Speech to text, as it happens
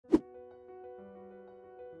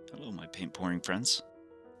Hello my paint pouring friends.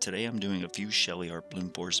 Today I'm doing a few Shelly art bloom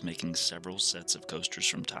pours making several sets of coasters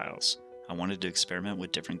from tiles. I wanted to experiment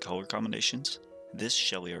with different color combinations. This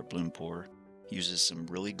Shelly art bloom pour uses some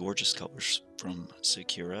really gorgeous colors from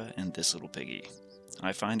Sakura and this little Piggy.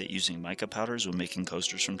 I find that using mica powders when making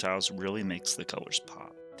coasters from tiles really makes the colors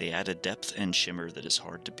pop. They add a depth and shimmer that is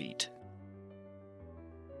hard to beat.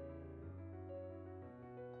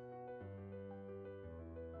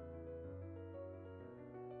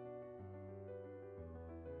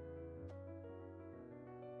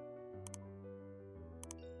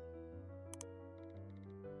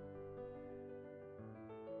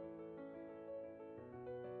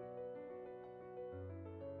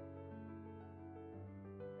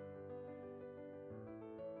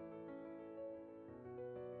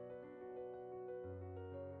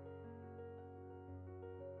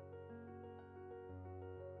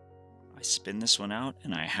 I spin this one out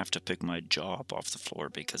and I have to pick my jaw up off the floor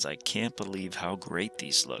because I can't believe how great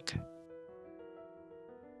these look.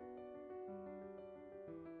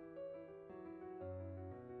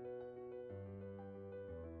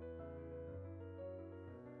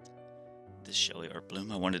 This Shelly art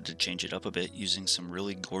bloom I wanted to change it up a bit using some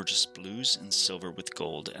really gorgeous blues and silver with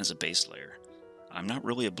gold as a base layer. I'm not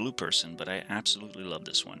really a blue person, but I absolutely love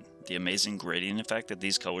this one. The amazing gradient effect that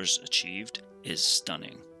these colors achieved is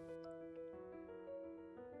stunning.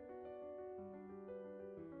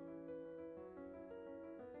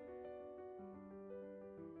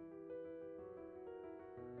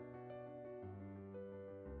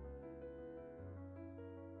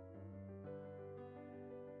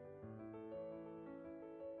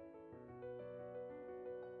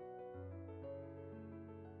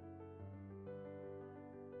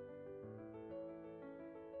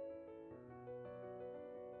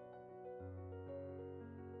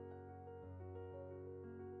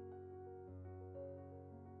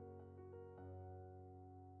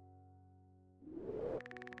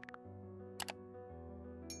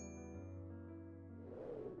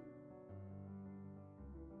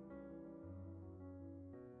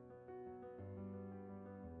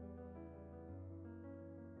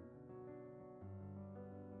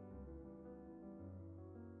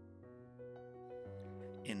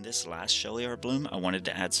 In this last Shelly art bloom, I wanted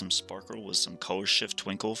to add some sparkle with some color shift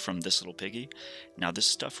twinkle from this little Piggy. Now this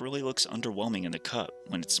stuff really looks underwhelming in the cup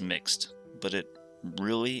when it's mixed, but it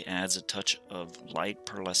really adds a touch of light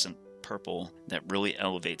pearlescent purple that really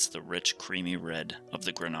elevates the rich creamy red of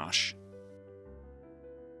the Grenache.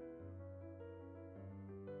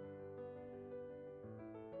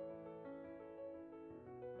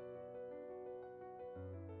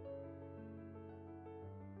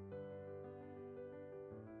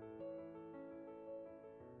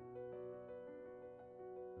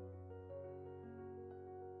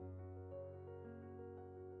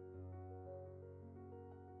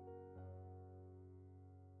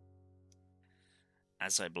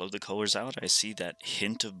 As I blow the colors out, I see that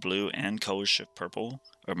hint of blue and color shift purple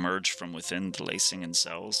emerge from within the lacing and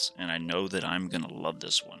cells, and I know that I'm gonna love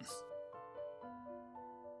this one.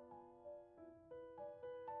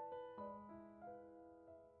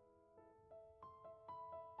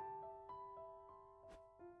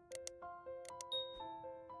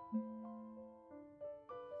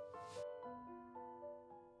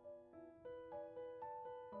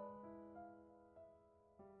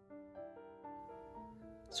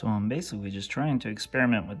 So I'm basically just trying to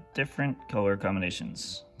experiment with different color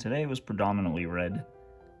combinations. Today was predominantly red,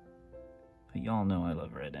 but y'all know I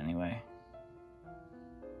love red anyway.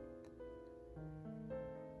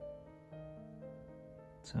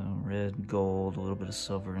 So red, gold, a little bit of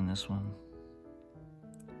silver in this one.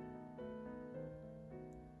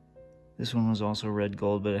 This one was also red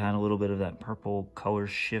gold, but it had a little bit of that purple color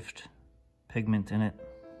shift pigment in it.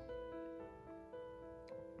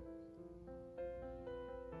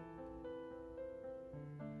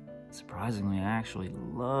 Surprisingly, I actually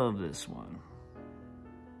love this one.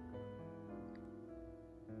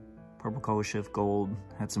 Purple color shift gold,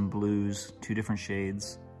 had some blues, two different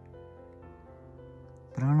shades.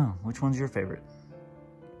 But I don't know, which one's your favorite?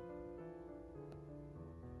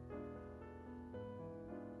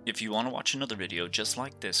 If you want to watch another video just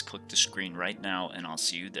like this, click the screen right now and I'll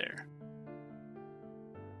see you there.